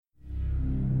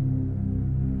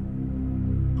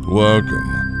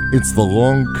Welcome. It's the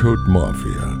Long Coat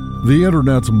Mafia, the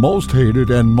internet's most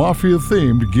hated and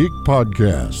mafia-themed geek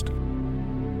podcast.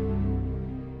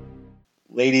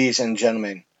 Ladies and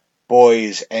gentlemen,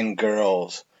 boys and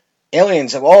girls,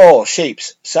 aliens of all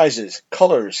shapes, sizes,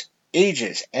 colors,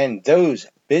 ages, and those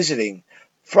visiting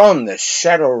from the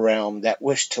shadow realm that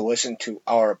wish to listen to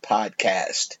our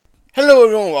podcast. Hello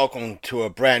everyone, welcome to a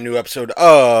brand new episode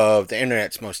of the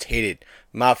internet's most hated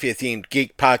mafia-themed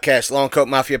geek podcast, Long Coat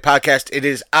Mafia Podcast. It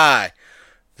is I,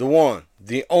 the one,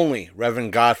 the only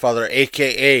Reverend Godfather,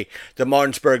 a.k.a. the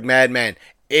Martinsburg Madman,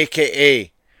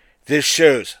 a.k.a. this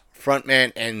show's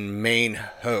frontman and main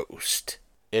host.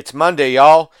 It's Monday,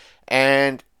 y'all,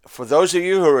 and for those of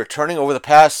you who are returning over the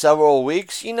past several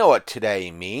weeks, you know what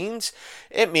today means.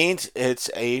 It means it's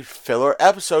a filler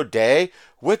episode day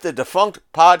with the defunct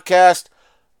podcast,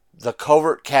 the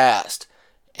Covert Cast.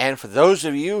 And for those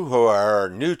of you who are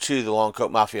new to the Long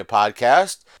Coat Mafia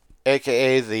podcast,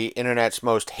 aka the internet's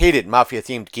most hated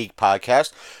mafia-themed geek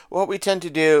podcast, what we tend to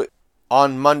do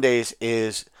on Mondays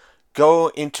is go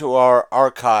into our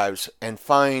archives and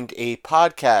find a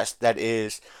podcast that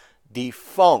is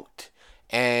defunct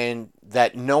and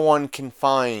that no one can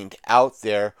find out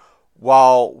there,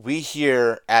 while we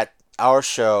here at our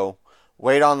show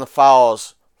wait on the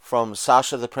files from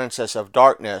Sasha the Princess of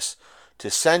Darkness to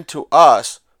send to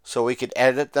us so we could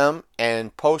edit them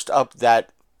and post up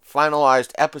that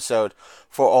finalized episode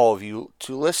for all of you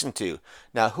to listen to.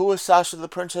 Now, who is Sasha the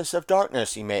Princess of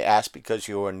Darkness, you may ask, because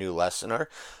you are a new listener.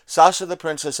 Sasha the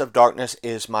Princess of Darkness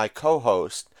is my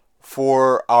co-host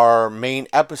for our main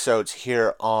episodes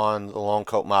here on the Long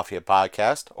Coat Mafia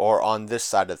podcast, or on this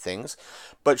side of things.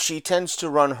 But she tends to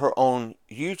run her own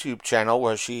YouTube channel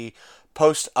where she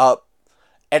posts up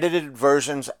edited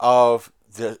versions of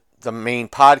the main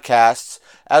podcasts,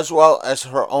 as well as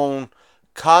her own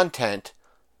content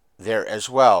there as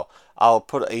well. I'll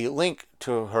put a link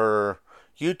to her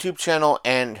YouTube channel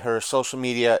and her social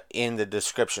media in the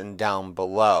description down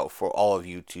below for all of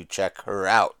you to check her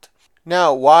out.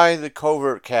 Now, why the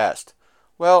Covert Cast?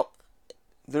 Well,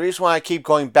 the reason why I keep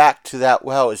going back to that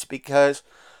is because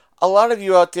a lot of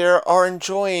you out there are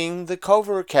enjoying the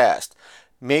Covert Cast.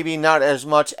 Maybe not as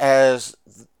much as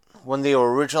when they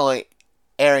were originally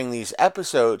airing these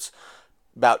episodes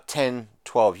about 10,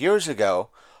 12 years ago,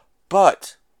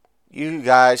 but you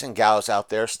guys and gals out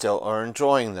there still are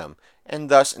enjoying them, and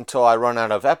thus, until I run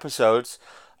out of episodes,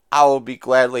 I will be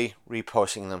gladly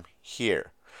reposting them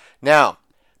here. Now,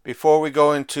 before we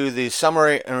go into the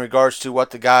summary in regards to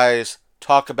what the guys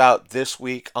talk about this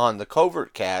week on the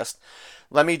Covert Cast,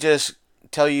 let me just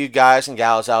tell you guys and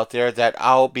gals out there that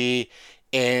I'll be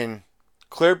in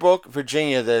Clearbrook,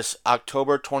 Virginia this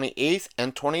October 28th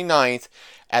and 29th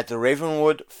at the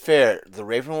Ravenwood Fair. The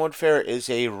Ravenwood Fair is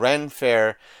a Ren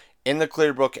fair in the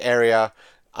Clearbrook area.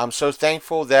 I'm so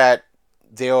thankful that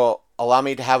they'll allow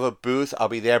me to have a booth. I'll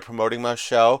be there promoting my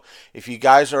show. If you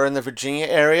guys are in the Virginia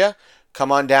area,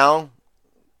 come on down,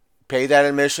 pay that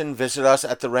admission, visit us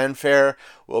at the Ren Fair.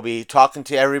 We'll be talking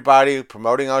to everybody,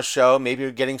 promoting our show, maybe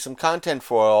getting some content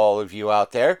for all of you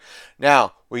out there.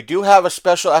 Now, we do have a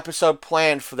special episode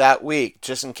planned for that week,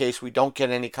 just in case we don't get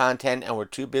any content and we're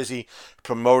too busy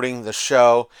promoting the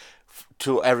show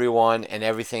to everyone and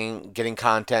everything, getting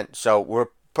content. So we're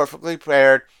perfectly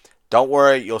prepared. Don't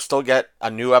worry, you'll still get a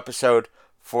new episode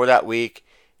for that week.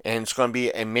 And it's going to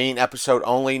be a main episode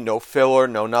only, no filler,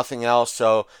 no nothing else.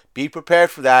 So be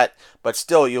prepared for that. But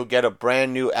still, you'll get a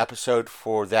brand new episode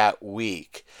for that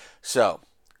week. So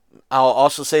I'll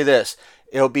also say this.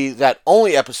 It'll be that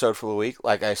only episode for the week,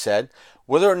 like I said.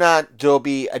 Whether or not there'll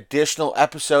be additional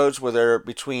episodes, whether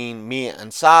between me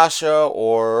and Sasha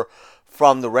or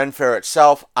from the Ren Fair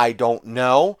itself, I don't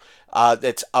know.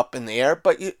 That's up in the air.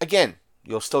 But again,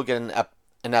 you'll still get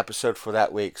an episode for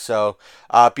that week. So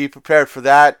be prepared for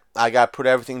that. I got to put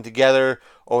everything together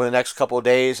over the next couple of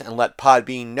days and let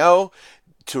Podbean know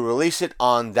to release it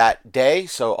on that day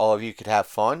so all of you could have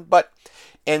fun. But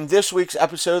in this week's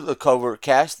episode of the Covert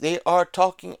Cast, they are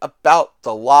talking about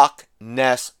the Loch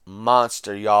Ness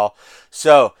monster, y'all.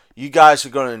 So you guys are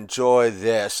going to enjoy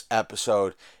this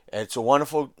episode. It's a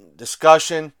wonderful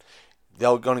discussion.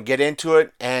 They're going to get into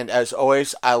it. And as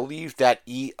always, I leave that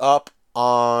up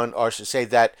on, or I should say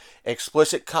that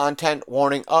explicit content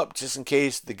warning up, just in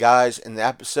case the guys in the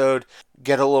episode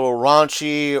get a little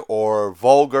raunchy or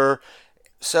vulgar.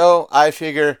 So I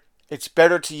figure it's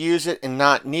better to use it and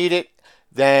not need it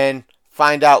than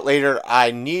find out later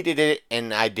I needed it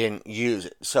and I didn't use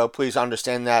it. So please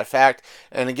understand that fact.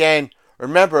 And again,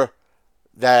 remember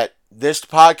that this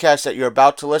podcast that you're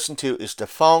about to listen to is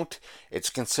defunct. It's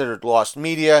considered lost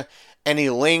media.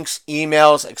 Any links,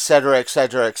 emails, etc.,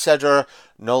 etc., etc.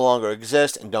 no longer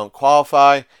exist and don't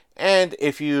qualify. And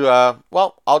if you,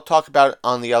 I'll talk about it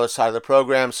on the other side of the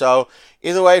program. So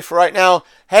either way, for right now,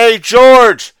 hey,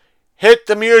 George, hit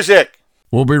the music.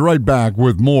 We'll be right back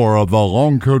with more of the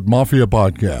Longcoat Mafia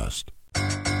podcast.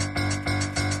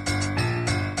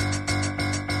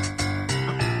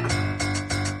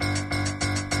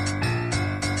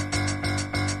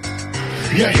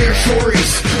 You hear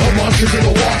stories of monsters in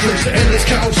the waters, endless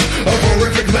counts of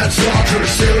horrific manslaughter.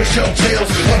 Sailors tell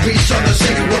tales of beasts on the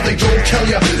sea. What they don't tell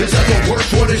you is that the worst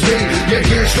one is me. You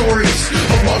hear stories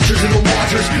of monsters in the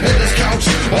waters, endless counts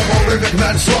of horrific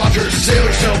manslaughter.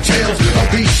 Sailors tell tales of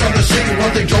beasts on the sea.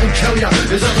 What they don't tell you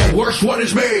is that the worst one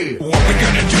is me. What we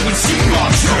gonna do with sea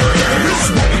monsters?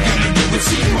 What we gonna do with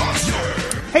sea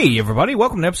monsters? Hey everybody,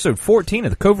 welcome to episode 14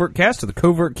 of the Covert Cast of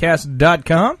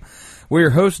thecovertcast.com. We're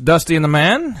your hosts, Dusty and the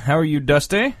Man. How are you,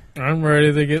 Dusty? I'm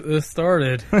ready to get this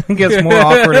started. It gets more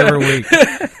awkward every week.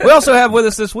 We also have with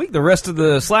us this week the rest of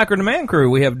the Slacker and the Man crew.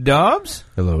 We have Dobbs.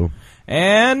 Hello.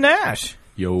 And Nash.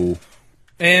 Yo.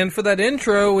 And for that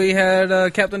intro, we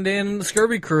had Captain Dan and the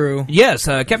Scurvy Crew. Yes,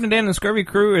 Captain Dan and the Scurvy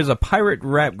Crew is a pirate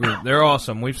rap group. They're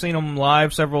awesome. We've seen them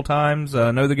live several times.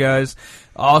 Know the guys.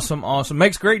 Awesome.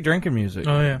 Makes great drinking music.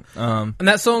 Oh, yeah. And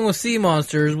that song was Sea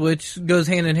Monsters, which goes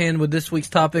hand in hand with this week's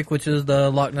topic, which is the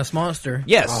Loch Ness Monster.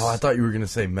 Yes. Oh, I thought you were going to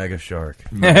say Mega Shark.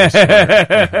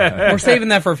 We're saving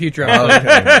that for a future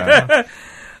episode.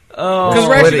 Because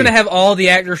we're actually going to have all the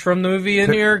actors from the movie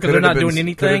in here, because they're not doing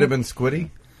anything. Could it have been Squiddy?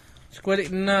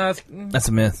 Squiddy? No. That's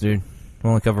a myth, dude. We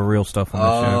only cover real stuff on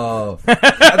this show.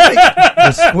 I think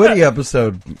the Squiddy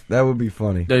episode, that would be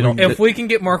funny. If we can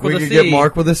get Mark with we a could C. get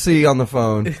Mark with a C on the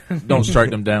phone. Don't strike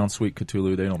them down, sweet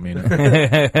Cthulhu. They don't mean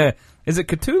it. Is it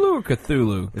Cthulhu or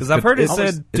Cthulhu? Because I've heard it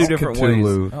said two different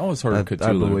Cthulhu, ways. I always heard Cthulhu.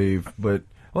 I believe. But,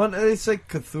 well, they say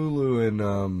Cthulhu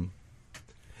and,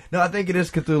 no, I think it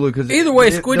is Cthulhu because either way,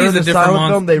 Squiddy's a different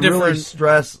film. They really different...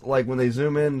 stress, like when they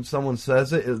zoom in and someone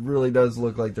says it, it really does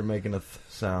look like they're making a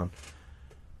sound.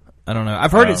 I don't know.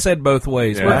 I've heard it said both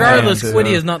ways. Yeah. Regardless,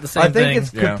 Squiddy is not the same thing. I think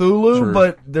it's Cthulhu, sure.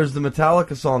 but there's the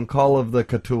Metallica song Call of the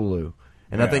Cthulhu.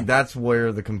 And I Yeah. think that's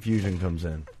where the confusion comes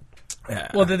in.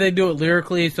 Well, did they do it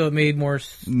lyrically so it made more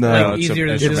No, easier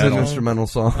to It's do? an instrumental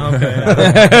song. Okay.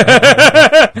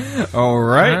 All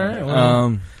right. All right, well.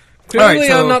 All Clearly, right,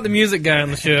 so- I'm not the music guy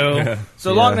on the show.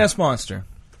 So Loch Ness Monster.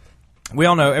 We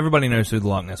all know, everybody knows who the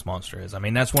Loch Ness Monster is. I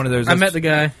mean, that's one of those. I met the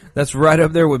guy. That's right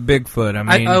up there with Bigfoot. I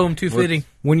mean, I owe him $250.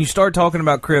 when you start talking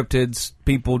about cryptids,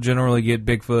 people generally get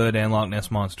Bigfoot and Loch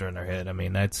Ness Monster in their head. I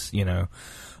mean, that's, you know.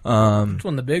 It's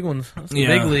one of the big ones. That's the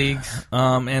big leagues.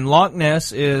 And Loch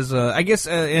Ness is, I guess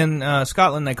in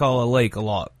Scotland they call a lake a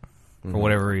loch, for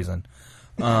whatever reason.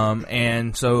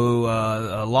 And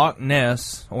so Loch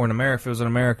Ness, or in America, if it was in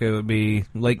America, it would be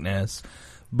Lake Ness.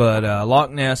 But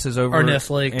Loch Ness is over Ness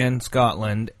Lake. in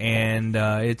Scotland, and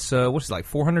it's, what's it, like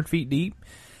 400 feet deep?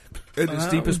 At its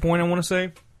deepest point, I want to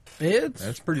say.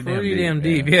 It's pretty damn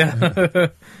deep, deep, yeah.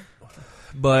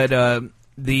 But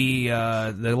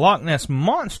the Loch Ness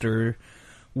Monster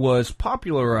was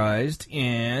popularized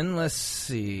in, let's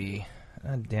see,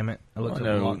 God damn it, I looked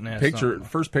at Loch Ness.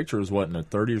 First picture was what, in the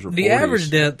 30s or 40s? The average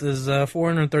depth is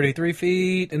 433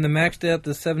 feet, and the max depth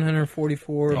is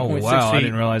 744.6 Oh, feet. wow, I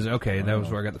didn't realize. Okay, that was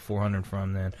where I got the 400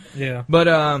 from then. Yeah.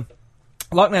 But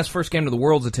Loch Ness first came to the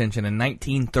world's attention in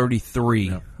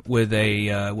 1933 with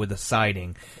a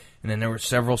sighting. And then there were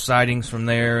several sightings from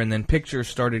there, and then pictures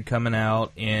started coming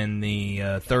out in the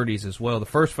 30s as well. The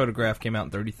first photograph came out in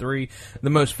 33.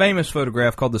 The most famous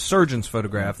photograph, called the surgeon's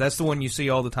photograph, that's the one you see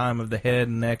all the time of the head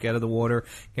and neck out of the water,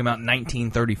 came out in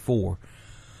 1934.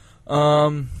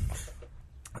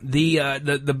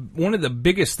 The one of the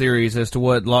biggest theories as to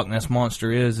what Loch Ness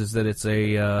Monster is that it's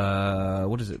a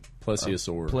what is it?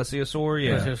 Plesiosaur. Plesiosaur,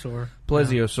 yeah. Plesiosaur.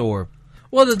 Plesiosaur.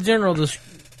 Well,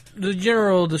 the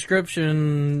general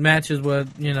description matches what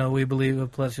we believe a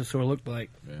plesiosaur looked like.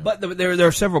 Yeah. But there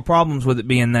are several problems with it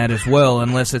being that as well,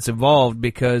 unless it's evolved.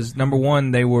 Because number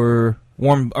one, they were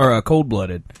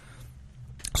cold-blooded,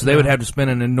 so they would have to spend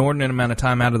an inordinate amount of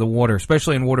time out of the water,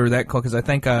 especially in water that cold. Because I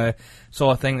think I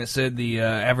saw a thing that said the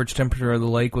average temperature of the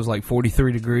lake was like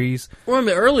 43 degrees. Well, in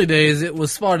the early days, it was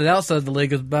spotted outside the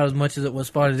lake about as much as it was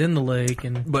spotted in the lake.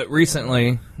 But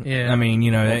recently, I mean,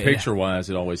 picture-wise,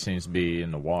 it always seems to be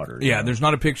in the water. Yeah, there's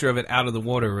not a picture of it out of the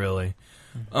water, really.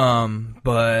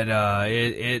 But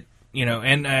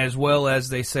and as well as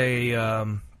they say,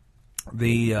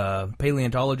 the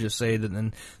paleontologists say that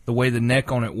then the way the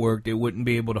neck on it worked, it wouldn't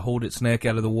be able to hold its neck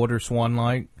out of the water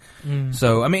swan-like.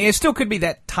 So, I mean, it still could be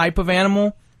that type of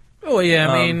animal, Oh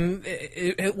yeah, I mean,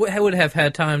 it would have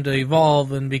had time to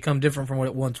evolve and become different from what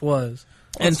it once was.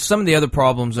 And some of the other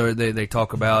problems they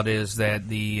talk about is that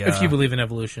if you believe in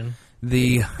evolution,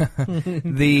 the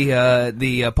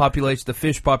population, the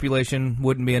fish population,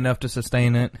 wouldn't be enough to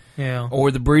sustain it. Yeah.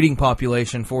 Or the breeding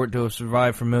population for it to have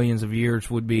survived for millions of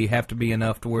years would have to be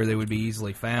enough to where they would be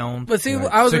easily found. But see,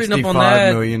 I was reading up on that.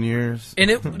 65 million years. And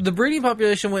the breeding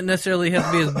population wouldn't necessarily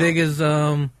have to be as big as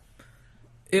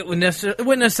it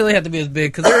wouldn't necessarily have to be as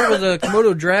big, because there was a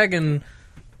Komodo dragon.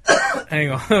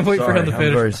 Hang on, wait for him to finish.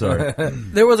 I'm very sorry.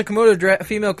 There was a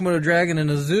female Komodo dragon in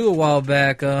a zoo a while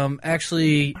back.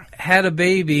 Actually, had a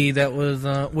baby that was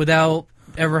without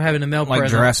ever having a male like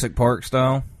present. Jurassic Park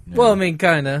style. Yeah. Well, I mean,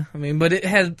 kind of. I mean, but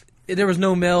there was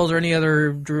no males or any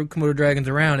other Komodo dragons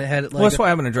around. It had that's why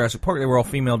happened in Jurassic Park. They were all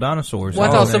female dinosaurs. Well,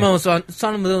 I thought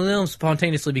some of them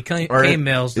spontaneously became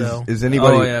males, though. Is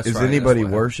anybody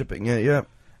worshiping it yet?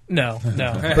 No.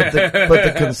 But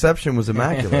the conception was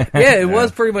immaculate. Yeah, it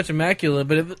was pretty much immaculate,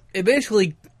 but it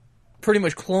basically pretty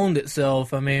much cloned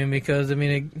itself. I mean, because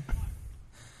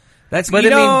that's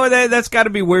got to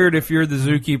be weird if you're the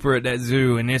zookeeper at that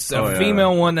zoo and it's a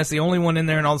female one that's the only one in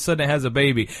there, and all of a sudden it has a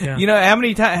baby. Yeah. You know how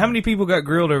many people got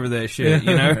grilled over that shit?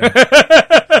 You know.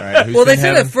 Right, well, they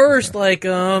said at first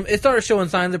it started showing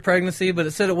signs of pregnancy, but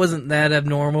it said it wasn't that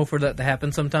abnormal for that to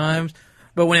happen sometimes.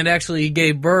 But when it actually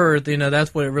gave birth,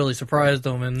 that's what it really surprised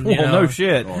them. And no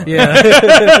shit.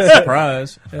 Yeah.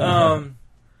 Surprise.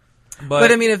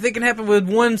 But I mean, if it can happen with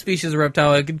one species of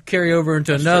reptile, it could carry over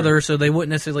into another, true. So they wouldn't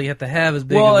necessarily have to have as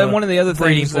big. Well, of and one of the other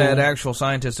things pool. that actual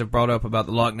scientists have brought up about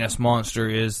the Loch Ness monster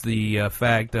is the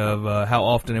fact of how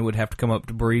often it would have to come up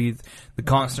to breathe, the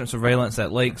constant surveillance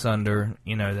that lake's under.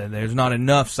 That there's not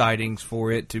enough sightings for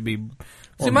it to be.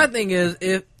 See, my thing is,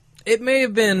 it may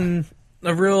have been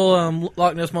a real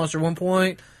Loch Ness monster at one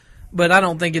point, but I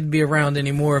don't think it'd be around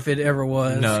anymore if it ever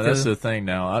was. No, that's the thing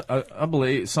now. I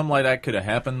believe something like that could have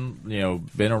happened,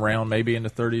 been around maybe in the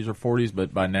 30s or 40s,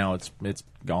 but by now it's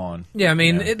gone. Yeah, I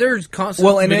mean, there's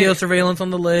constant video surveillance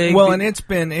on the lake. Well, and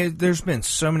there's been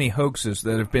so many hoaxes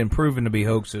that have been proven to be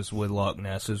hoaxes with Loch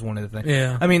Ness is one of the things.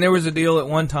 Yeah. I mean, there was a deal at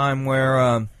one time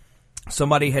where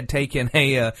somebody had taken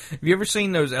have you ever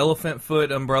seen those elephant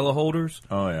foot umbrella holders?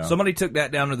 Oh, yeah. Somebody took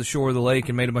that down to the shore of the lake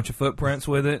and made a bunch of footprints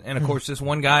with it. And, of course, this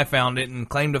one guy found it and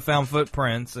claimed to have found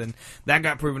footprints. And that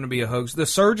got proven to be a hoax. The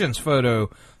surgeon's photo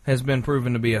has been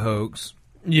proven to be a hoax.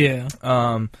 Yeah.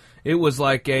 It was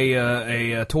like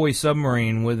a toy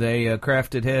submarine with a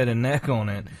crafted head and neck on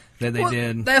it that they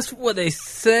did. That's what they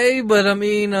say, but I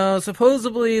mean,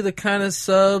 supposedly the kind of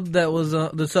sub that was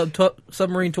the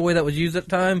submarine toy that was used at the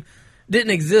time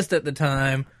didn't exist at the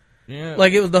time. Yeah.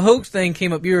 Like, it was the hoax thing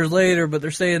came up years later, but they're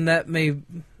saying that may have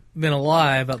been a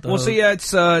lie about the hoax. See,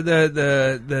 it's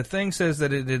the thing says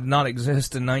that it did not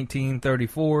exist in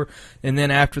 1934, and then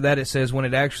after that it says when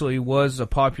it actually was a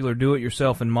popular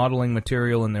do-it-yourself and modeling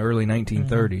material in the early 1930s.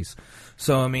 Mm-hmm.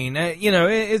 So, I mean,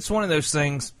 it's one of those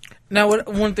things. Now,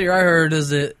 one theory I heard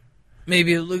is that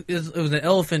maybe it was an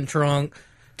elephant trunk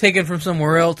taken from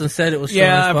somewhere else and said it was.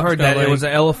 Yeah, I've heard that. It was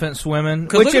an elephant swimming.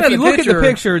 Which, if you look at the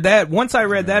picture, once I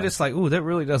read that, it's like, ooh, that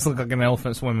really does look like an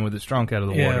elephant swimming with its trunk out of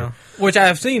the water. Which I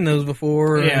have seen those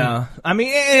before. Yeah. I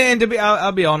mean, and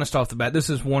I'll be honest off the bat, this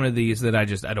is one of these that I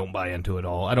don't buy into at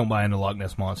all. I don't buy into Loch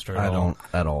Ness Monster at all. I don't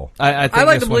at all. I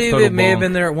like to believe it may have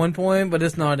been there at one point, but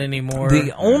it's not anymore.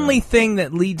 The only thing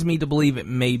that leads me to believe it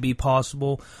may be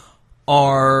possible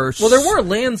there were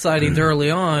land sightings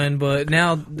early on, but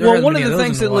now one of the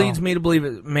things that leads me to believe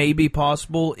it may be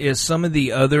possible is some of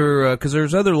the other because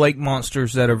there's other lake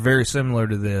monsters that are very similar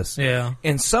to this. Yeah,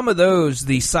 and some of those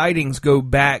the sightings go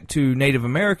back to Native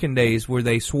American days where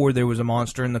they swore there was a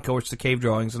monster, and of course the cave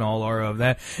drawings and all are of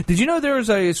that. Did you know there was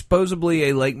supposedly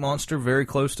a lake monster very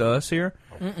close to us here?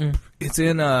 Mm-mm. It's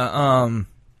in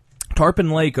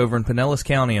Tarpon Lake over in Pinellas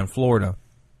County in Florida.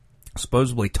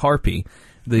 Supposedly Tarpy.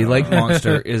 The lake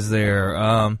monster is there.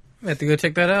 I have to go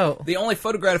check that out. The only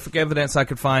photographic evidence I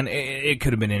could find, it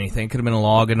could have been anything. It could have been a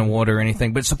log in the water or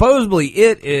anything. But supposedly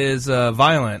it is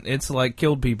violent. It's like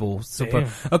killed people.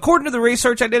 According to the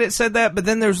research I did, it said that. But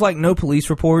then there's like no police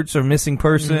reports or missing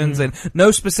persons and no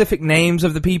specific names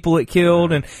of the people it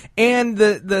killed. And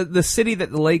the city that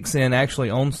the lake's in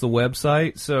actually owns the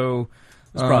website. So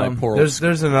it's probably poor.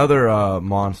 There's another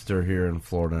monster here in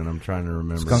Florida, and I'm trying to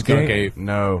remember. Skunk Ape?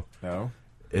 No.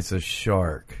 It's a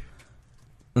shark.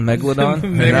 The Megalodon?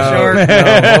 Shark?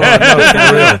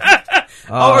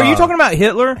 No, are you talking about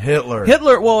Hitler? Hitler.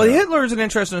 Hitler is an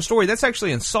interesting story. That's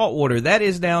actually in saltwater. That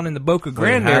is down in the Boca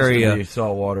Grande area. It has to be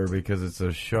saltwater because it's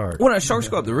a shark. Well, no, sharks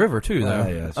go up the river, too, though.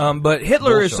 Yes. But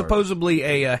Hitler is supposedly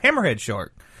a hammerhead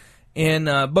shark. in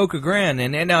Boca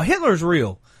Grande, and now Hitler's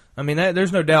real. I mean,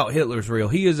 there's no doubt Hitler's real.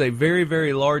 He is a very,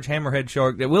 very large hammerhead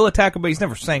shark that will attack a boat. He's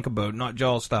never sank a boat, not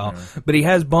Jaws style. But he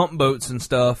has bump boats and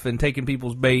stuff and taken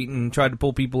people's bait and tried to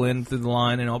pull people in through the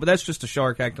line and all. But that's just a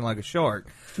shark acting like a shark.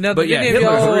 Now, but did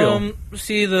Hitler's real.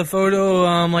 See the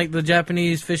photo, like the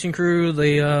Japanese fishing crew,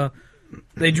 they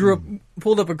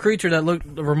pulled up a creature that looked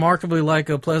remarkably like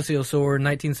a plesiosaur in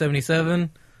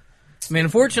 1977. I mean,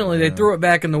 unfortunately, they threw it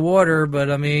back in the water, but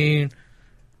I mean,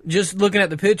 just looking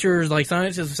at the pictures, like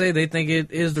scientists say, they think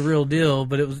it is the real deal,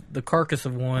 but it was the carcass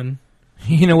of one.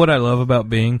 You know what I love about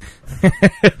Bing?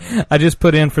 I just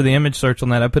put in for the image search on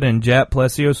that. I put in Jap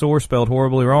plesiosaur, spelled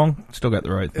horribly wrong. Still got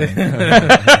the right thing.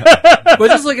 But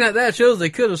just looking at that shows they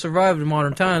could have survived in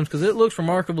modern times because it looks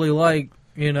remarkably like,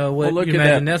 you know, what you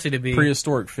imagine Nessie to be.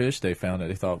 Prehistoric fish they found that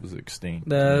they thought was extinct.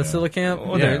 The coelacanth?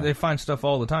 Well, they find stuff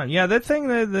all the time. Yeah, that thing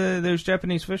that those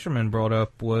Japanese fishermen brought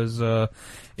up was, I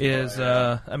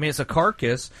mean, it's a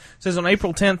carcass. It says on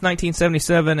April 10th,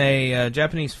 1977, a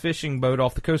Japanese fishing boat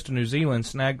off the coast of New Zealand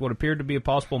snagged what appeared to be a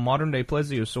possible modern-day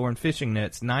plesiosaur in fishing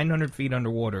nets 900 feet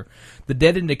underwater. The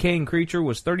dead and decaying creature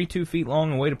was 32 feet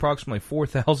long and weighed approximately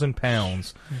 4,000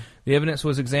 pounds. The evidence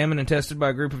was examined and tested by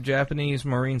a group of Japanese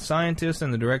marine scientists,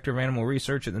 and the director of animal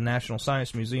research at the National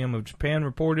Science Museum of Japan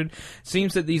reported, "It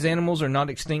seems that these animals are not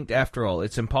extinct after all.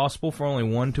 It's impossible for only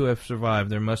one to have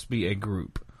survived. There must be a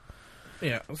group."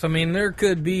 Yeah, so I mean, there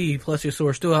could be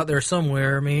plesiosaurs still out there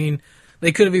somewhere. I mean,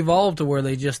 they could have evolved to where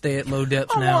they just stay at low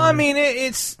depths now. Well, I mean,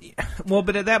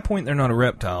 but at that point, they're not a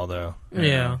reptile, though.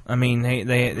 Yeah. I mean,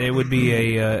 they would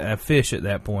be a fish at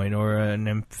that point, or an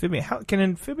amphibian. Can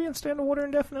amphibians stay in the water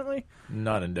indefinitely?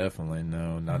 Not indefinitely,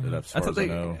 no. Not that as far as I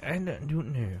know. I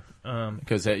don't know.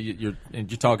 Because you're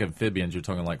talking amphibians, you're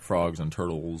talking like frogs and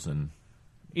turtles and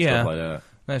stuff like that.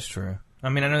 That's true. I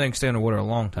mean, I know they can stay underwater a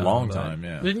long time.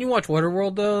 Yeah. Didn't you watch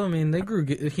Waterworld, though? I mean,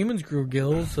 humans grew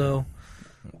gills, so...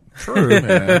 True.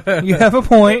 You have a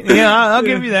point. Yeah, I'll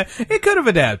give you that. It could have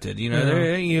adapted. You know,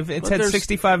 it's had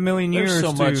 65 million years. There's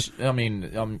so much. I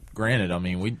mean, granted. I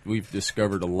mean, we've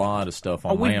discovered a lot of stuff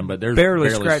on land, but there's barely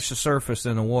scratched the surface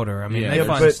in the water. I mean,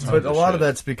 but a lot of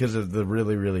that's because of the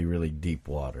really, really, really deep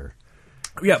water.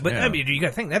 Yeah, but I mean, you got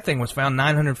to think that thing was found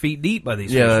 900 feet deep by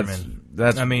these fishermen.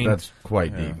 That's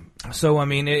quite deep. So I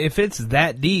mean, if it's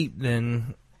that deep,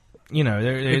 then. You know,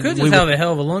 it could just have a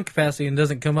hell of a lung capacity and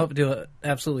doesn't come up until it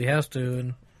absolutely has to.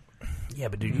 And yeah,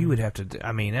 but dude, you would have to.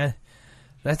 I mean,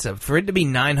 for it to be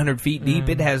 900 feet deep,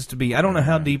 it has to be. I don't know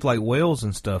how deep like whales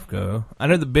and stuff go. I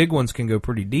know the big ones can go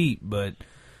pretty deep, but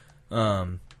I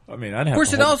mean, of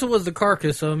course, it also was the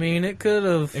carcass. So I mean, it could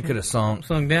have sunk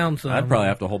down some. I'd probably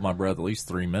have to hold my breath at least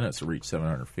 3 minutes to reach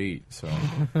 700 feet. So.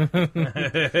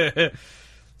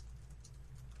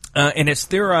 And it's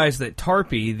theorized that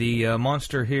Tarpey, the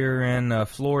monster here in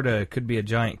Florida, could be a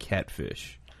giant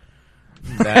catfish.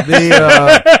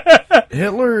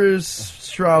 Hitler is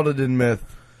shrouded in myth.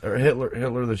 Or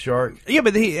Hitler the shark. Yeah,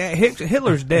 but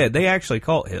Hitler's dead. They actually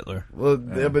caught Hitler. Well,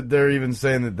 but they're even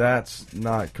saying that that's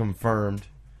not confirmed.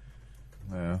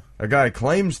 Yeah. A guy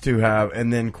claims to have,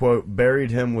 and then, quote,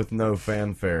 buried him with no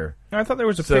fanfare. I thought there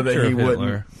was a picture that he of Hitler.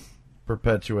 Wouldn't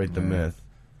perpetuate the myth.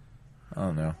 I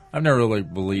don't know. I've never really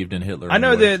believed in Hitler. I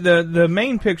know the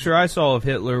main picture I saw of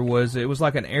Hitler was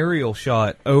like an aerial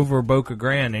shot over Boca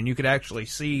Grande, and you could actually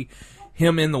see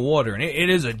him in the water, and it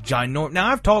is a ginormous. Now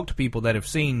I've talked to people that have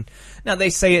seen. Now they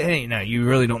say, "Hey, no, you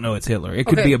really don't know it's Hitler. It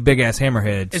could be a big ass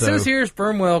hammerhead." It says here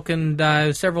sperm whale can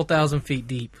dive several thousand feet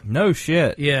deep. No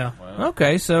shit. Yeah. Wow.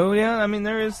 Okay, so yeah, I mean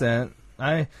there is that.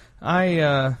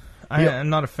 I'm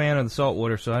not a fan of the salt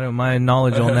water, so I know my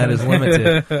knowledge on that is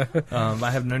limited.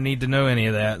 I have no need to know any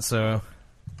of that, so.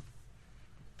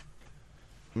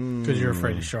 Because you're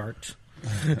afraid of sharks.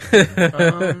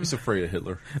 He's afraid of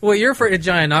Hitler. Well, you're afraid of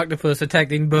giant octopus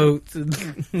attacking boats.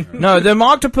 No, them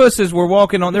octopuses were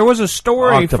walking on. There was a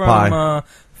story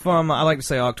from I like to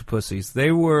say octopussies.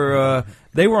 They were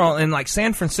in like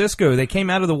San Francisco. They came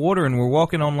out of the water and were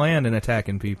walking on land and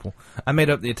attacking people. I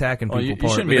made up the attacking people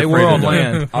part. But they were on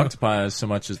land. Octopi as so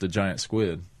much as the giant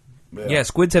squid. Yeah,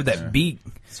 squids have that beak.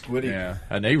 Squiddy. Yeah,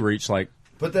 and they reach like.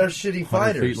 But they're shitty 100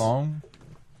 fighters. feet long.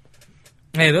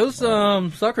 Hey, those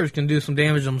suckers can do some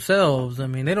damage themselves. I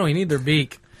mean, they don't even need their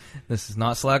beak. This is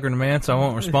not Slacker the Man, so I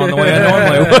won't respond the way I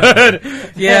normally would.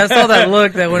 Yeah, I saw that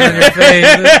look that went on your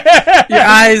face. Your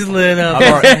eyes lit up.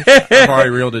 I've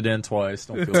already reeled it in twice.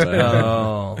 Don't feel bad.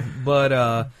 Oh,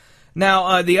 but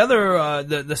now the other,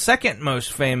 the second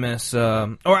most famous,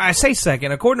 or I say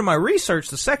second, according to my research,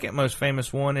 the second most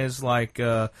famous one is like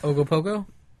Ogopogo.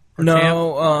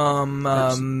 No,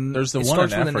 there's the it one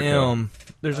starts in with Africa. an M.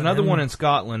 There's another one in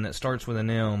Scotland that starts with an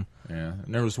M. Yeah,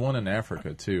 and there was one in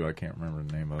Africa too. I can't remember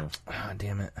the name of. Ah,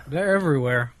 damn it! They're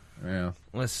everywhere. Yeah.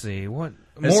 Let's see what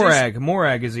It's Morag.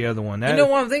 Morag is the other one. You know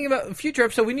what I'm thinking about? In future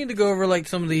episode, we need to go over like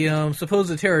some of the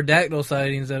supposed pterodactyl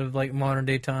sightings out of like modern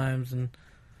day times and.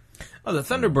 Oh, the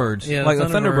Thunderbirds. Yeah, like the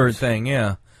the Thunderbird thing.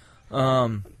 Yeah.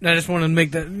 I just want to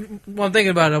make that. While I'm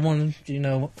thinking about it, I want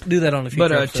to do that on the future.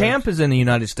 But episodes. Champ is in the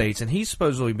United States, and he's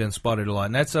supposedly been spotted a lot,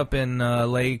 and that's up in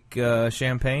Lake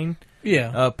Champlain. Yeah,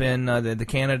 up in the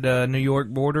Canada-New York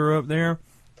border up there.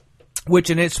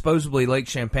 Which, and it's supposedly Lake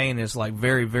Champlain is like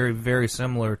very, very, very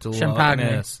similar to Loch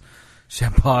Ness.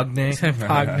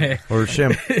 Champagne. Or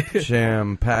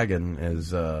Champagne, as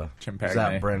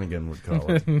Zap Brannigan would call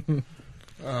it.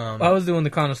 I was doing the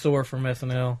connoisseur from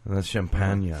SNL. That's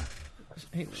Champagne.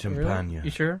 Champagne. Really? You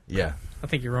sure? Yeah. I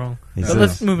think you're wrong. But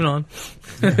let's move on.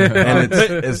 And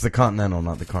it's the Continental,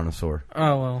 not the Connoisseur.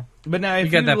 Oh, well. But now,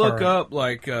 if you look up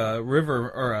like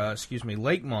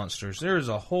lake monsters, there's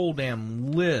a whole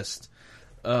damn list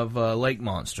of lake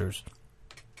monsters.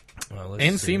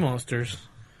 And sea monsters.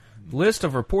 List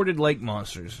of reported lake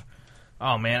monsters.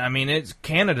 Oh man, I mean,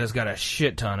 Canada's got a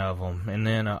shit ton of them, and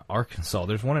then Arkansas.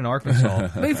 There's one in Arkansas.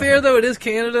 To be fair though, it is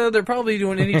Canada. They're probably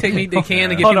doing any technique they can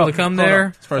to get people to come there.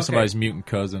 It's probably somebody's mutant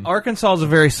cousin. Arkansas is a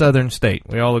very southern state.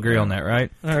 We all agree on that,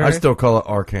 right? I still call it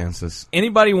Arkansas.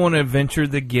 Anybody want to venture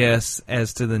the guess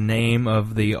as to the name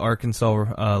of the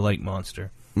Arkansas lake monster?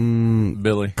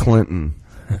 Billy Clinton.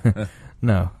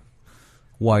 No,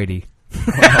 Whitey.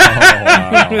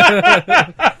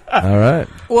 All right.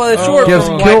 Well, it's short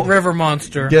for White River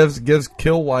Monster. Gives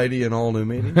Kill Whitey an all new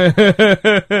meaning.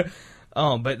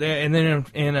 But then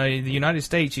in the United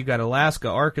States, you've got Alaska,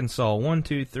 Arkansas, 1,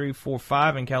 2, 3, 4,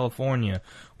 5 in California,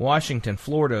 Washington,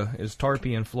 Florida is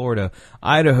Tarpey in Florida,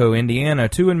 Idaho, Indiana,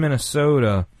 2 in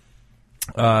Minnesota,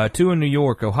 2 in New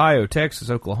York, Ohio, Texas,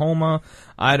 Oklahoma,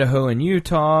 Idaho and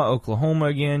Utah, Oklahoma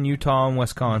again, Utah and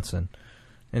Wisconsin.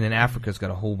 And then Africa's got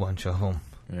a whole bunch of them.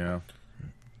 Yeah.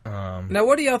 Now,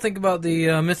 what do y'all think about the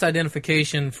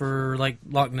misidentification for like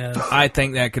Loch Ness? I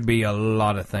think that could be a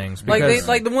lot of things.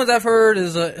 Like the ones I've heard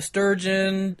is a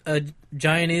sturgeon, a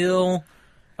giant eel.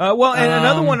 Well, and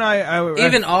another one I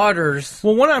even otters.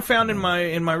 Well, one I found in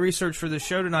my research for this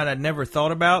show tonight I'd never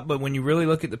thought about, but when you really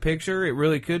look at the picture, it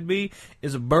really could be,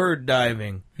 is a bird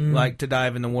diving, like to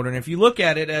dive in the water. And if you look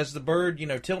at it as the bird,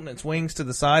 tilting its wings to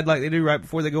the side like they do right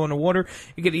before they go in the water,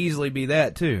 it could easily be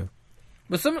that too.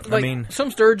 But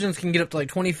some sturgeons can get up to like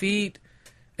 20 feet.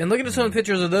 And looking at some of the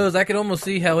pictures of those, I could almost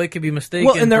see how it could be mistaken.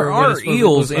 Well, and there are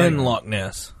eels in Loch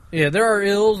Ness. Yeah, there are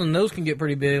eels, and those can get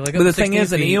pretty big. Like, but the thing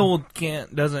is, an eel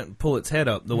doesn't pull its head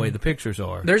up the way the pictures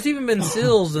are. There's even been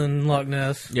seals in Loch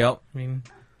Ness. Yep. I mean,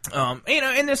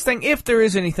 and this thing, if there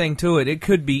is anything to it, it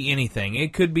could be anything.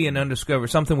 It could be an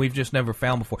undiscovered, something we've just never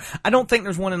found before. I don't think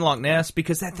there's one in Loch Ness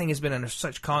because that thing has been under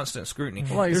such constant scrutiny.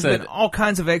 Well, there's been all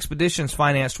kinds of expeditions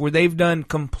financed where they've done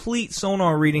complete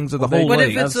sonar readings of the whole lake. But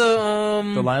if it's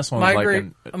the last one was like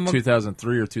in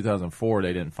 2003 or 2004,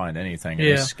 they didn't find anything.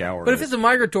 They just scoured But if it's a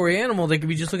migratory animal, they could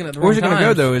be just looking at the Where's wrong it going to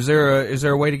go, though? Is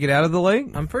there a way to get out of the lake?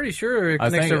 I'm pretty sure it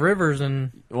connects to rivers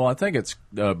and. Well, I think it's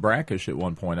brackish at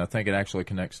one point. I think it actually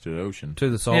connects to the ocean. To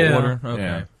the salt water?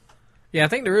 Okay. Yeah, I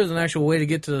think there is an actual way to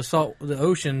get to the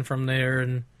ocean from there.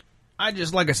 And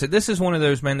like I said, this is one of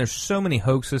those, man, there's so many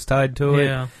hoaxes tied to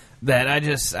it that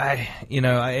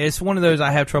it's one of those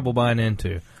I have trouble buying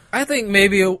into. I think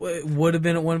maybe it would have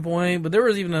been at one point, but there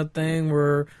was even a thing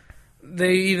where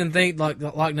they even think like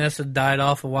Loch Ness had died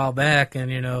off a while back,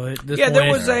 and at this point,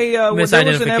 there was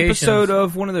an episode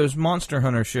of one of those Monster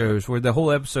Hunter shows where the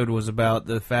whole episode was about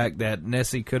the fact that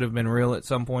Nessie could have been real at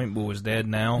some point, but was dead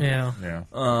now.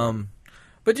 Yeah.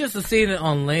 But just to see it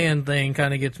on land thing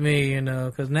kind of gets me,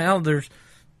 because now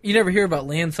you never hear about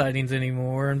land sightings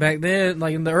anymore, and back then,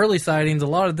 like in the early sightings, a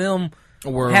lot of them.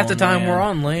 Half the time we're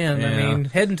on land. Yeah. I mean,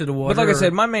 heading to the water. But like I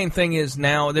said, my main thing is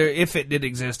now, if it did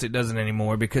exist, it doesn't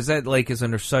anymore because that lake is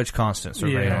under such constant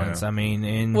surveillance. Yeah. I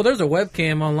mean, well, there's a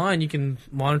webcam online. You can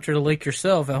monitor the lake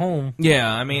yourself at home.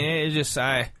 Yeah, I mean, it just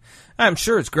I'm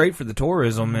sure it's great for the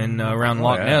tourism and around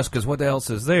Loch Ness because what else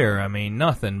is there? I mean,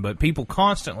 nothing. But people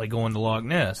constantly going to Loch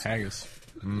Ness. Haggis.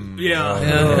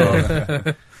 Yeah.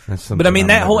 But I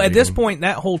mean, at this point,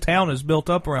 that whole town is built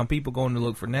up around people going to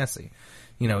look for Nessie.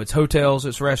 It's hotels,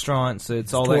 it's restaurants,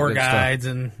 it's all that good stuff. Tour guides,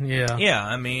 and yeah.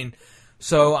 I mean,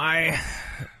 so like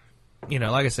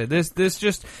I said,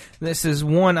 this is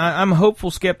one. I'm a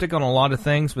hopeful skeptic on a lot of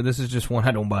things, but this is just one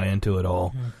I don't buy into at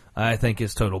all. I think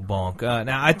is total bunk.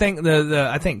 Now, I think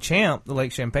I think Champ, the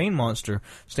Lake Champlain monster,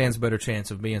 stands a better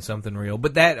chance of being something real.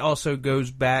 But that also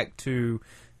goes back to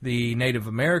the Native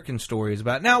American stories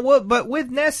about now. But with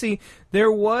Nessie,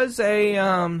 there was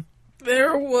a.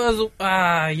 There was,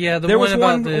 there was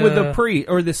one with the priest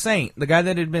or the saint, the guy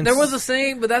that had been. There was a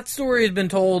saint, but that story has been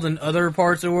told in other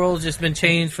parts of the world. It's just been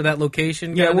changed for that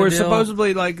location. Yeah, where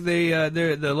supposedly like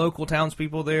the local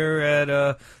townspeople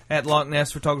there at Loch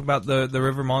Ness were talking about the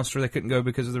river monster. They couldn't go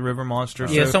because of the river monster.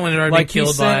 Yeah, so, someone had already been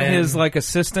killed by him. He sent his like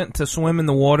assistant to swim in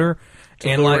the water.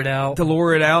 To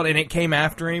lure it out, and it came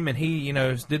after him, and he,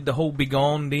 did the whole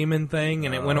begone demon thing,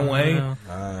 and it went away.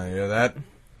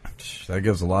 That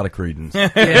gives a lot of credence.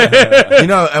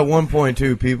 At one point,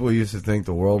 too, people used to think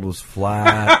the world was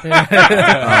flat. But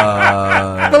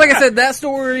like I said, that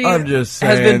story has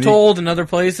been told in other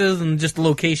places, and just the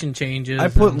location changes. I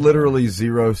put literally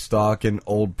zero stock in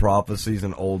old prophecies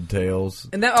and old tales.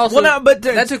 And that also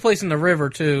that took place in the river,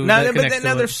 too. Now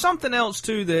there's something else,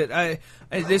 too, that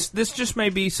this just may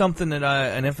be something that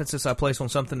an emphasis I place on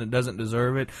something that doesn't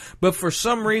deserve it. But for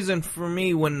some reason, for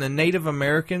me, when the Native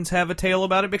Americans have a tale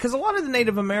about it, because a lot of the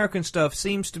Native American stuff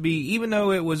seems to be, even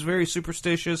though it was very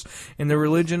superstitious in their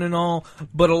religion and all,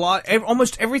 but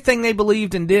almost everything they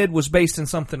believed and did was based in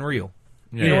something real.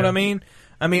 You know what I mean?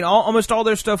 I mean, almost all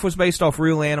their stuff was based off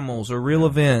real animals or real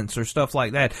events or stuff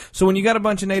like that. So when you got a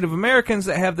bunch of Native Americans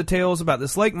that have the tales about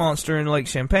this lake monster in Lake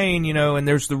Champlain, and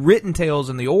there's the written tales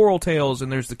and the oral tales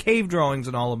and there's the cave drawings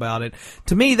and all about it,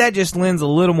 to me that just lends a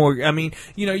little more. I mean,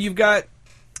 you've got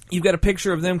a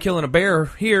picture of them killing a bear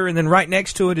here, and then right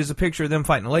next to it is a picture of them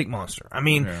fighting a lake monster. I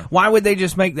mean, why would they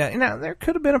just make that? There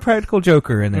could have been a practical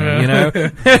joker in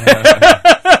there,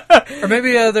 Or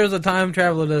maybe there's a time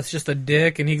traveler that's just a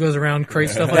dick and he goes around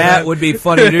crazy stuff like that. That would be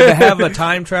funny, dude, to have a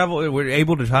time travel. We're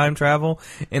able to time travel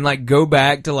and like go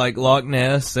back to like Loch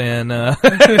Ness and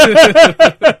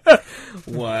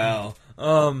wow.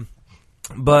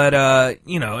 But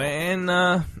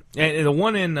and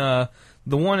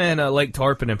the one in Lake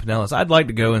Tarpon in Pinellas, I'd like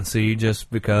to go and see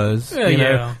just because,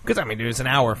 because I mean, dude, it's an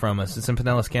hour from us. It's in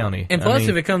Pinellas County. And plus,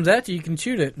 if it comes at you, you can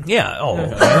shoot it. Yeah. Oh,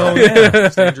 yeah.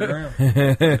 Stand your ground.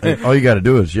 All you got to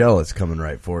do is yell, it's coming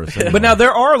right for us. Anyway. But now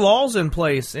there are laws in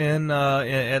place in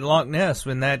Loch Ness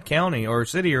in that county or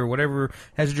city or whatever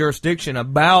has jurisdiction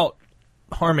about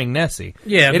harming Nessie.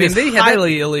 Yeah, it is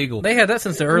highly illegal. They had that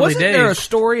since the early days. Wasn't there a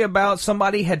story about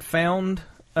somebody had found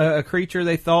a creature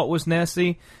they thought was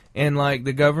Nessie? And like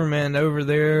the government over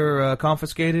there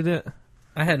confiscated it.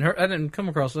 I didn't come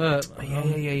across that.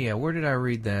 Yeah. Where did I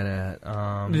read that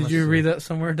at? Did you read that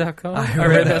somewhere.com? I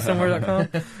read that somewhere.com.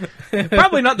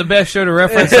 Probably not the best show to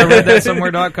reference. I read that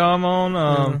somewhere.com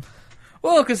on.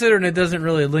 Well, considering it doesn't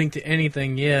really link to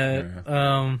anything yet.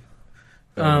 Dobbs,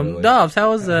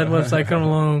 how is that website coming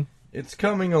along? It's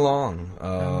coming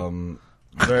along.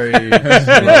 Very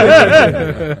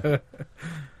slowly.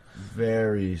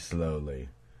 Very slowly.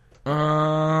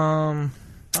 I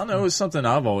don't know. It was something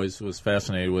I've always was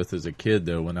fascinated with as a kid,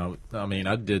 though. When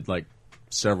I did like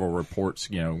several reports,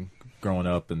 growing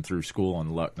up and through school on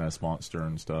the Loch Ness monster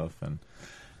and stuff, and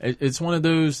it's one of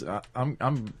those.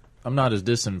 I'm not as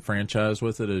disenfranchised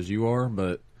with it as you are,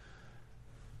 but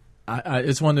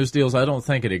it's one of those deals. I don't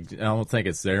think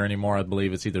it's there anymore. I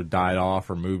believe it's either died off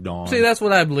or moved on. See, that's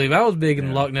what I believe. I was big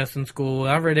in Loch Ness in school.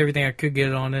 I read everything I could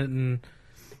get on it, and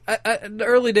the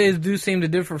early days do seem to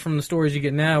differ from the stories you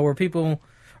get now, where people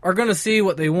are going to see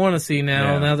what they want to see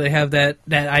now. Yeah. Now they have that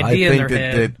idea in their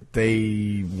head. I think that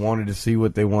they wanted to see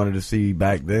what they wanted to see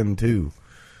back then, too.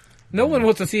 No one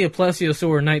wants to see a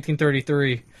plesiosaur in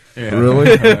 1933. Yeah.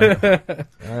 Really?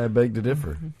 I beg to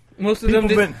differ. Most of them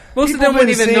wouldn't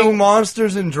even know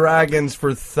monsters and dragons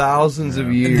for thousands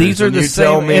of years. These are the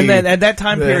same, and at that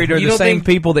time period, are the same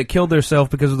people that killed themselves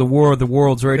because of the War of the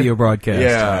Worlds radio broadcast.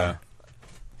 Yeah.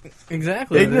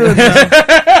 Exactly.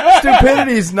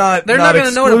 Stupidity's not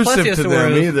exclusive to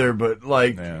them either, but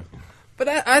like... Yeah. But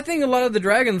I think a lot of the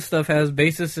dragon stuff has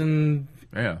basis in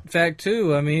fact,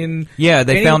 too. I mean... Yeah,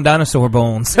 they found dinosaur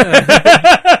bones.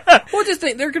 Well, just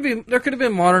think, there could have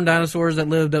been modern dinosaurs that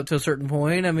lived up to a certain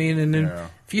point. I mean, and then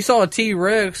if you saw a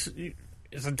T-Rex...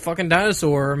 It's a fucking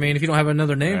dinosaur. I mean, if you don't have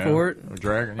another name for it.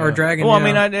 Or dragon. Well, I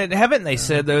mean, haven't they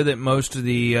said, though, that most of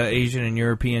the Asian and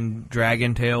European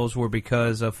dragon tales were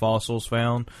because of fossils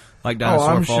found? Like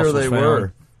dinosaur fossils sure they found?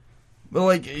 were. But,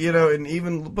 like,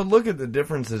 but look at the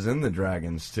differences in the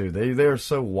dragons, too. They are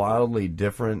so wildly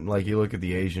different. Like, you look at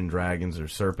the Asian dragons or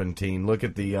serpentine. Look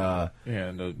at the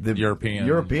European.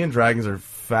 European dragons are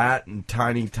fat and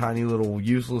tiny, tiny little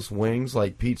useless wings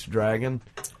like Pete's dragon.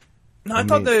 No, I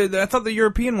thought the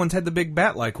European ones had the big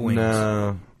bat-like wings.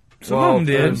 No, Some of them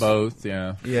did. Both,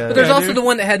 yeah. But there's also the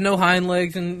one that had no hind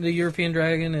legs, and the European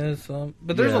dragon is.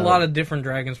 But there's a lot of different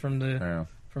dragons from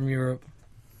Europe.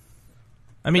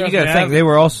 I mean, you got to think they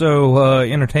were also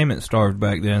entertainment starved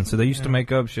back then, so they used to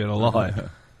make up shit a lot.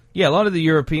 Yeah, a lot of the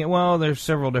European. Well, there's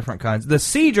several different kinds. The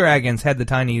sea dragons had the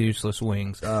tiny, useless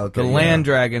wings. The land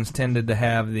dragons tended to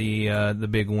have the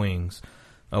big wings.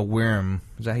 A Wyrm.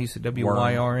 Is that how you say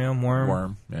W-Y-R-M? Worm.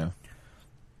 Worm. Yeah.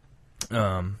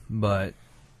 But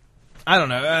I don't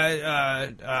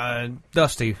know.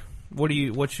 Dusty,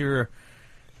 what's your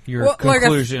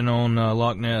conclusion on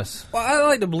Loch Ness? Well, I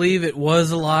like to believe it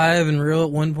was alive and real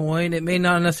at one point. It may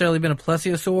not necessarily have been a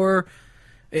plesiosaur,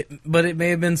 but it may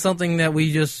have been something that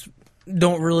we just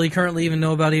don't really currently even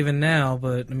know about even now.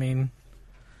 But I mean,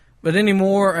 but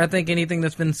anymore, I think anything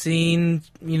that's been seen,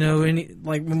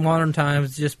 like modern times,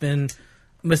 has just been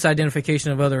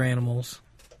misidentification of other animals.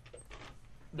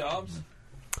 Dobbs?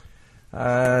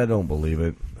 I don't believe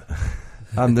it.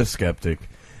 I'm the skeptic,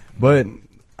 but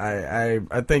I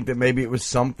think that maybe it was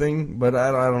something, but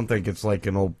I don't think it's like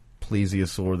an old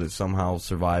plesiosaur that somehow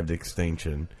survived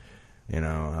extinction.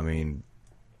 I mean,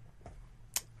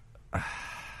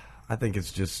 I think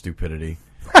it's just stupidity.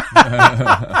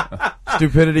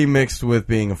 Stupidity mixed with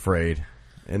being afraid,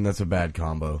 and that's a bad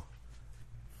combo.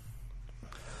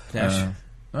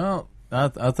 Well,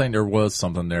 I think there was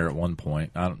something there at one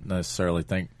point. I don't necessarily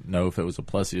know if it was a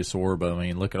plesiosaur, but I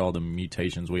mean, look at all the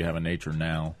mutations we have in nature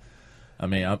now. I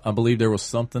mean, I believe there was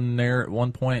something there at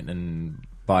one point, and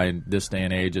by this day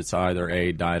and age, it's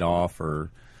either died off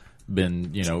or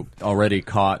been already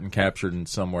caught and captured in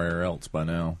somewhere else by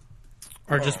now.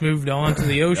 Or just moved on to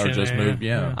the ocean. Or just moved,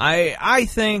 yeah. I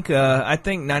think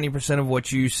 90% of what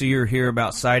you see or hear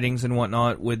about sightings and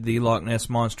whatnot with the Loch Ness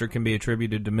Monster can be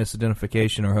attributed to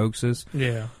misidentification or hoaxes.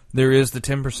 Yeah. There is the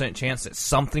 10% chance that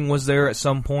something was there at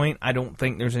some point. I don't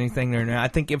think there's anything there now. I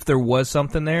think if there was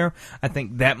something there, I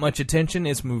think that much attention,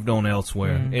 it's moved on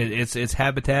elsewhere. Its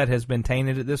habitat has been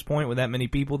tainted at this point with that many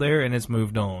people there, and it's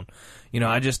moved on.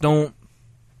 I just don't.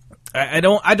 I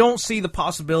don't see the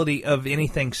possibility of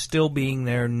anything still being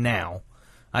there now.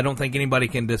 I don't think anybody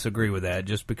can disagree with that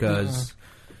just because...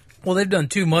 Well, they've done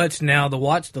too much now to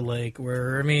watch the lake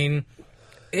where, I mean...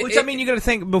 you got to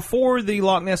think, before the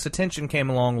Loch Ness attention came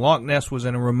along, Loch Ness was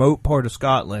in a remote part of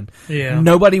Scotland. Yeah.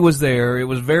 Nobody was there. It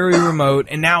was very remote.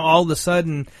 And now all of a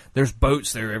sudden, there's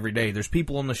boats there every day. There's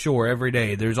people on the shore every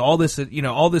day. There's all this,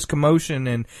 all this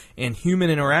commotion and human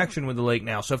interaction with the lake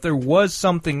now. So if there was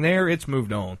something there, it's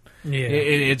moved on. Yeah.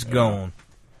 It's gone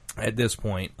at this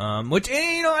point. Which,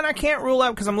 and I can't rule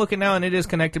out, because I'm looking now and it is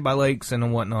connected by lakes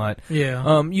and whatnot.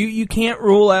 Yeah. You can't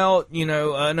rule out,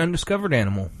 an undiscovered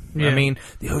animal. Yeah. I mean,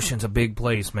 the ocean's a big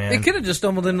place, man. It could have just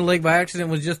stumbled into the lake by accident,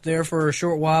 was just there for a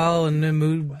short while, and then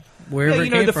moved wherever it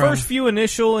came the from. first few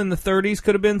initial in the 30s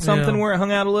could have been something where it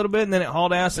hung out a little bit, and then it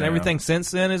hauled ass, and everything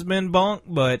since then has been bunk.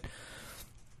 But,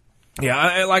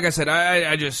 like I said,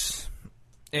 I just...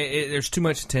 there's too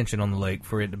much attention on the lake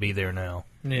for it to be there now.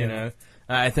 Yeah.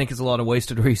 I think it's a lot of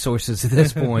wasted resources at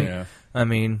this point. Yeah. I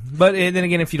mean, but then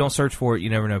again, if you don't search for it, you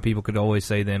never know. People could always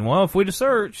say then, well, if we'd have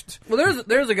searched. Well,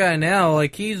 there's a guy now,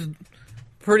 like, he's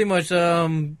pretty much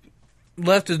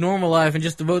left his normal life and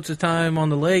just devotes his time on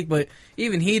the lake, but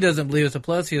even he doesn't believe it's a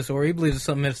plesiosaur. He believes it's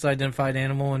some misidentified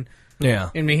animal, and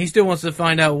I mean, he still wants to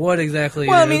find out what exactly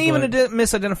well, it I mean, is, even a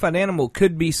misidentified animal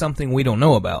could be something we don't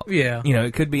know about. Yeah.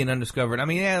 It could be an undiscovered. I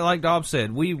mean, like Dobbs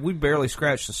said, we barely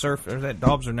scratched the surface. Or that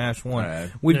Dobbs or Nash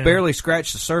one. We barely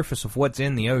scratched the surface of what's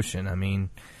in the ocean. I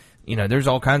mean, there's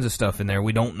all kinds of stuff in there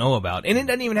we don't know about. And it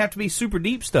doesn't even have to be super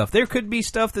deep stuff. There could be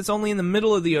stuff that's only in the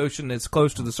middle of the ocean that's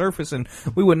close to the surface, and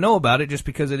we wouldn't know about it just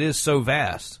because it is so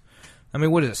vast. I mean,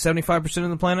 what is it, 75% of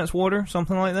the planet's water?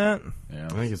 Something like that? Yeah. I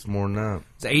think it's more than that.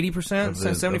 It's 80%?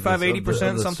 75,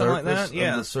 80%? Something like that?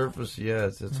 Yeah. Of the surface,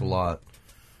 it's a lot.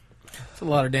 It's a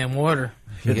lot of damn water.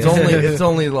 It's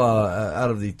only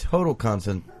out of the total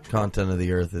content of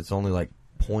the Earth, it's only like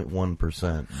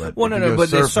 0.1%. But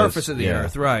the surface of the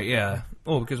Earth, right, yeah.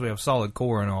 Well, because we have solid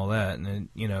core and all that, and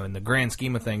in the grand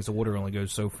scheme of things, the water only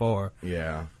goes so far.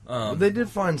 Yeah, they did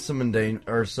find some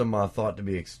thought to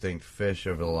be extinct fish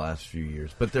over the last few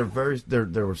years, but they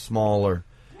were smaller.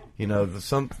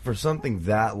 For something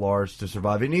that large to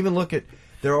survive, and even look at,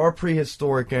 there are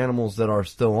prehistoric animals that are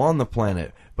still on the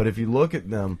planet, but if you look at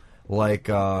them like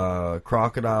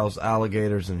crocodiles,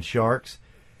 alligators, and sharks,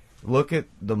 look at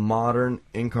the modern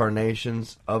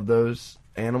incarnations of those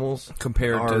animals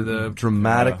compared to the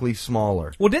dramatically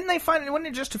smaller. Well, didn't they find it? Wasn't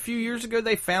it just a few years ago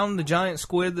they found the giant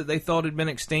squid that they thought had been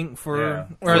extinct or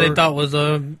they thought was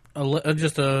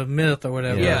just a myth or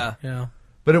whatever. Yeah.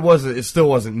 But it still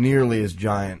wasn't nearly as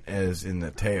giant as in the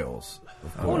tails.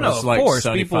 Oh no, of like course.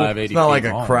 75, 80 It's not like feet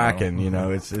a long, kraken, though. you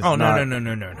know. It's Oh not,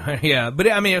 no. Yeah,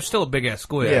 but I mean, it's still a big ass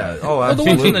squid. Yeah. Oh, Well, the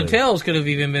absolutely. ones in the tails could have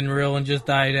even been real and just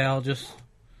died out,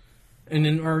 and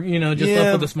then left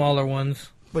with the smaller ones.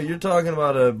 But you're talking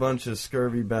about a bunch of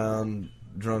scurvy-bound,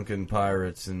 drunken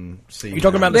pirates and sea. You're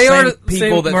talking about the They same are the people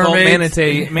same that thought mermaids.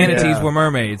 manatees Yeah. were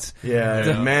mermaids.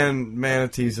 Yeah,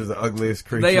 manatees are the ugliest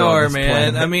creature. They on are, this man.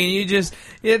 planet. I mean,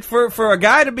 for a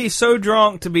guy to be so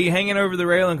drunk to be hanging over the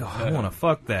rail and go, I want to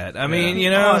fuck that. I mean, you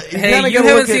know. Hey, you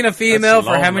haven't seen a female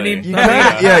for how many You months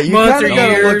kind or of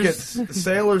gotta look years? at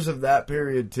sailors of that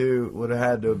period too. Would have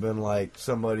had to have been like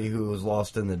somebody who was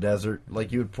lost in the desert.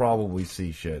 Like you would probably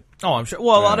see shit. Oh, I'm sure.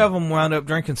 Well, a lot of them wound up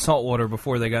drinking salt water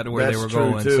before they got to where That's they were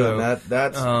true going. too. So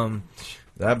and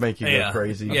that make you yeah. go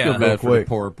crazy. I Yeah. feel real bad for the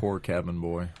quick. poor cabin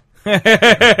boy.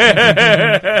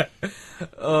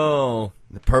 oh,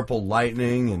 The purple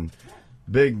lightning and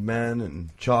big men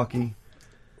and chalky.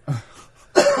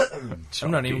 I'm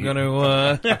not even going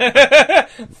to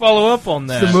follow up on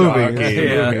that. It's the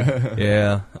movie.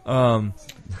 Yeah.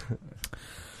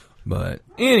 But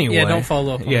anyway, Yeah, don't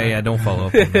follow up on that. Yeah, don't follow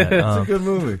up on that. It's a good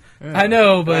movie. I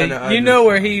know, but you know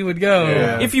where he would go.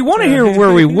 Yeah. If you want to hear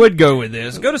where we would go with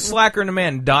this, go to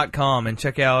slackerandtheman.com and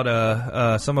check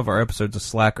out some of our episodes of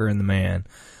Slacker and the Man.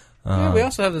 Yeah, we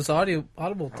also have this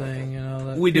Audible thing,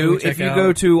 that We people do. check If you out.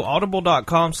 go to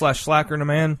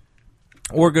audible.com/slackerandtheman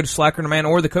or go to slackerandtheman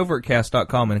or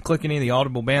thecovertcast.com and click any of the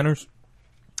Audible banners,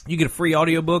 you get a free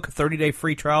audiobook, a 30-day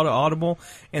free trial to Audible,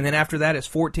 and then after that it's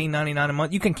 $14.99 a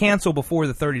month. You can cancel before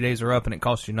the 30 days are up and it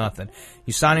costs you nothing.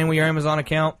 You sign in with your Amazon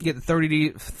account, you get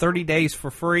the 30 days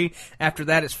for free. After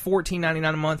that it's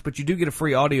 $14.99 a month, but you do get a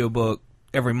free audiobook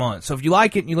every month. So if you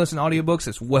like it and you listen to audiobooks,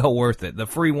 it's well worth it. The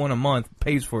free one a month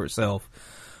pays for itself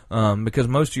because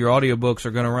most of your audiobooks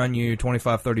are going to run you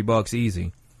 $25-$30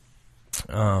 easy.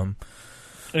 And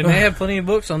they have plenty of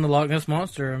books on the Loch Ness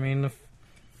Monster. I mean,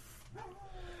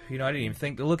 I didn't even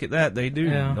think to look at that. They do,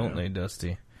 don't they,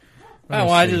 Dusty?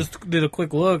 I just did a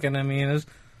quick look, and I mean, there's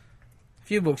a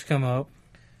few books come up.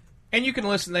 And you can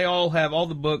listen. All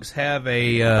the books have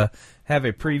a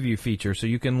preview feature, so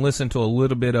you can listen to a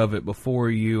little bit of it before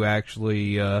you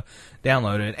actually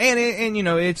download it. And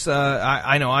it's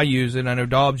I know I use it. I know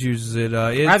Dobbs uses it.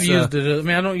 I've used it. I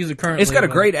mean, I don't use it currently. It's got a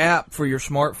great app for your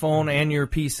smartphone and your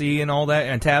PC and all that,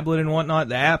 and tablet and whatnot.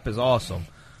 The app is awesome.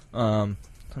 Let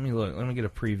me look. Let me get a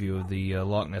preview of the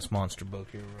Loch Ness Monster book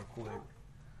here real quick.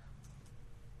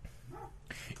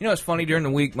 You know, it's funny, during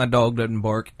the week, my dog doesn't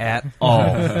bark at all.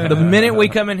 The minute we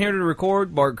come in here to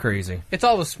record, bark crazy. It's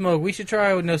all the smoke. We should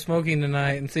try with no smoking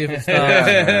tonight and see if it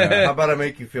stops. How about I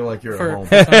make you feel like you're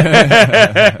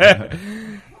at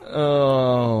home?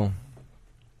 Oh.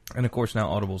 And, of course, now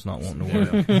Audible's not wanting to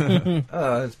work.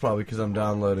 It's probably because I'm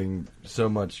downloading so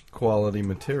much quality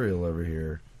material over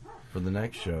here for the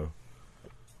next show.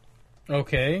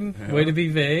 Okay, way to be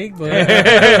vague, but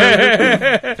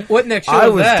what next show I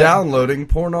is was that? downloading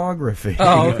pornography.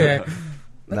 Oh, okay.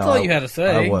 That's all you had to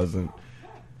say. I wasn't.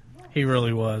 He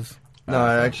really was. No,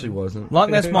 I actually wasn't. Loch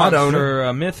Ness I don't Monster,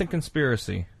 a Myth and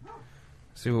Conspiracy.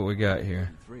 Let's see what we got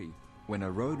here. When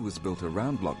a road was built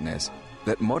around Loch Ness,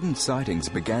 that modern sightings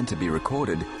began to be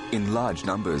recorded in large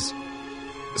numbers.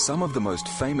 Some of the most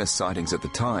famous sightings at the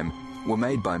time were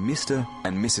made by Mr.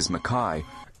 and Mrs. Mackay.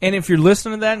 And if you're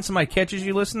listening to that and somebody catches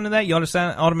you listening to that, you ought to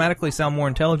automatically sound more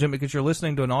intelligent because you're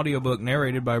listening to an audiobook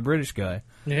narrated by a British guy.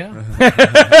 Yeah.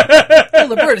 Well,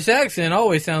 the British accent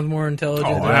always sounds more intelligent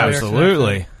than the American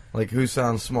absolutely. accent. Like, who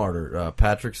sounds smarter,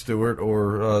 Patrick Stewart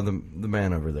or the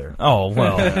man over there? Oh,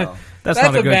 well, that's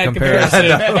not a good bad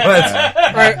comparison. All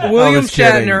right, William was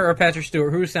kidding. Shatner or Patrick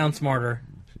Stewart, who sounds smarter?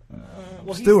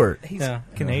 Stewart. He's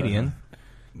Canadian,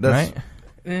 That's right?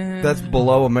 that's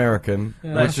below American,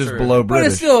 That's which is true. below But British.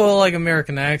 it's still like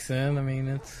American accent. I mean,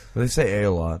 it's They say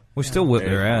A lot. We still whip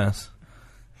their ass.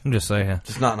 I'm just saying.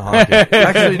 Just not in hockey.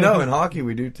 Actually, no, in hockey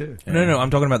we do too. No,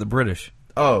 I'm talking about the British.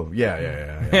 Oh,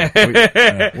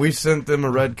 yeah. We sent them a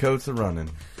red coats a running.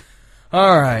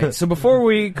 All right. So before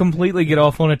we completely get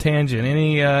off on a tangent,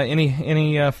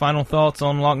 any final thoughts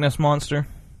on Loch Ness Monster?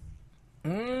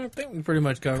 I think we pretty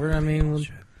much covered. I mean,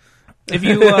 If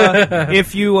you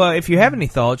have any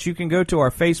thoughts, you can go to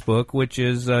our Facebook, which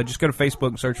is just go to Facebook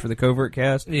and search for the Covert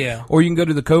Cast. Yeah. Or you can go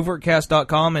to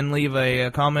thecovertcast.com and leave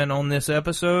a comment on this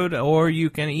episode, or you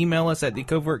can email us at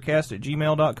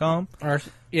thecovertcast@gmail.com.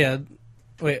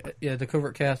 the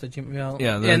Covert Cast at Gmail.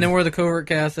 Yeah, and then we're the Covert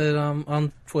Cast at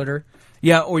on Twitter.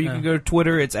 Yeah, or you can go to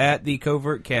Twitter. It's at the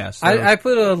Covert Cast. So. I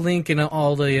put a link in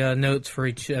all the notes for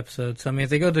each episode. So I mean, if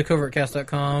they go to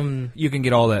covertcast.com, you can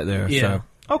get all that there. Yeah.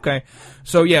 Okay.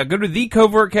 So, yeah, go to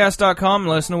thecovertcast.com and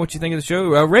let us know what you think of the show.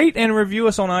 Rate and review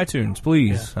us on iTunes,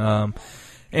 please. Yeah.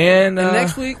 And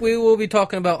next week we will be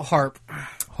talking about HARP.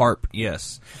 HARP,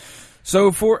 yes.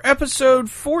 So, for episode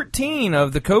 14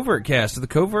 of the Covert Cast, of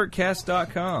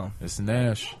thecovertcast.com. This is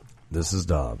Nash. This is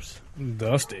Dobbs.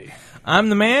 Dusty. I'm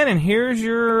the man, and here's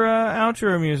your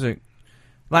outro music.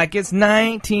 Like it's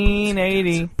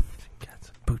 1980.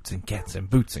 Boots and cats and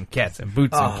boots and cats and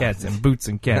boots and cats and boots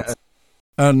and cats.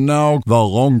 And now, the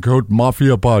Longcoat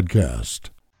Mafia Podcast.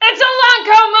 It's a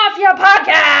Longcoat Mafia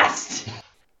Podcast!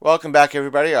 Welcome back,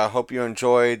 everybody. I hope you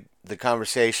enjoyed the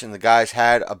conversation the guys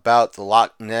had about the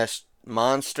Loch Ness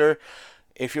Monster.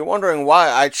 If you're wondering why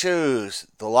I choose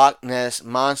the Loch Ness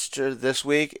Monster this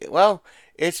week, well,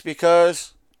 it's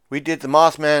because we did the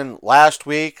Mothman last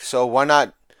week, so why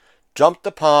not jump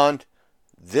the pond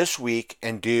this week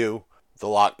and do the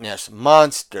Loch Ness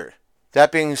Monster?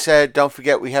 That being said, don't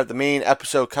forget we have the main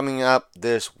episode coming up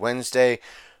this Wednesday.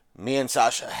 Me and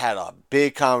Sasha had a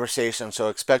big conversation, so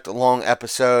expect a long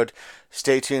episode.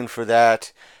 Stay tuned for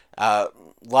that. A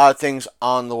lot of things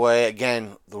on the way.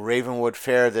 Again, the Ravenwood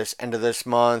Fair this end of this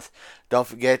month. Don't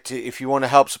forget to, if you want to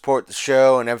help support the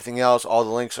show and everything else, all the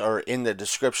links are in the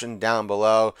description down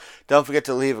below. Don't forget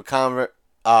to leave a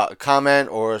comment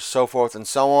or so forth and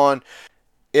so on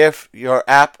if your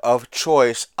app of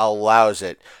choice allows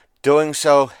it. Doing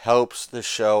so helps the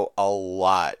show a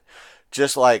lot.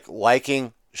 Just like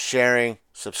liking, sharing,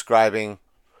 subscribing.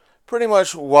 Pretty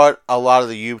much what a lot of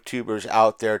the YouTubers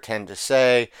out there tend to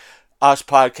say. Us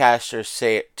podcasters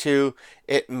say it too.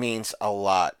 It means a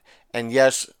lot. And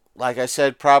yes, like I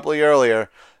said probably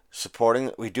earlier,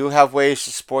 we do have ways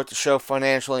to support the show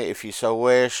financially if you so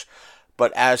wish.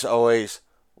 But as always,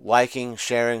 liking,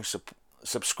 sharing,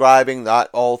 subscribing, that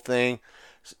old thing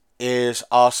is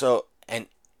also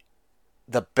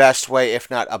the best way, if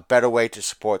not a better way, to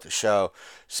support the show.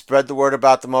 Spread the word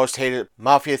about the most hated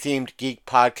Mafia-themed geek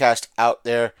podcast out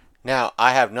there. Now,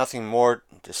 I have nothing more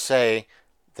to say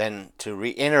than to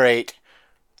reiterate.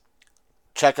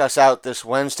 Check us out this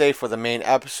Wednesday for the main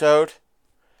episode.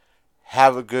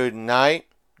 Have a good night,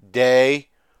 day,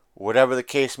 whatever the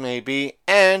case may be.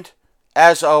 And,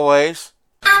 as always,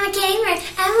 I'm a gamer.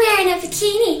 I'm wearing a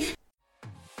bikini.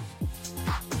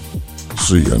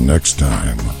 See you next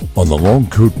time on the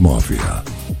Longcoat Mafia.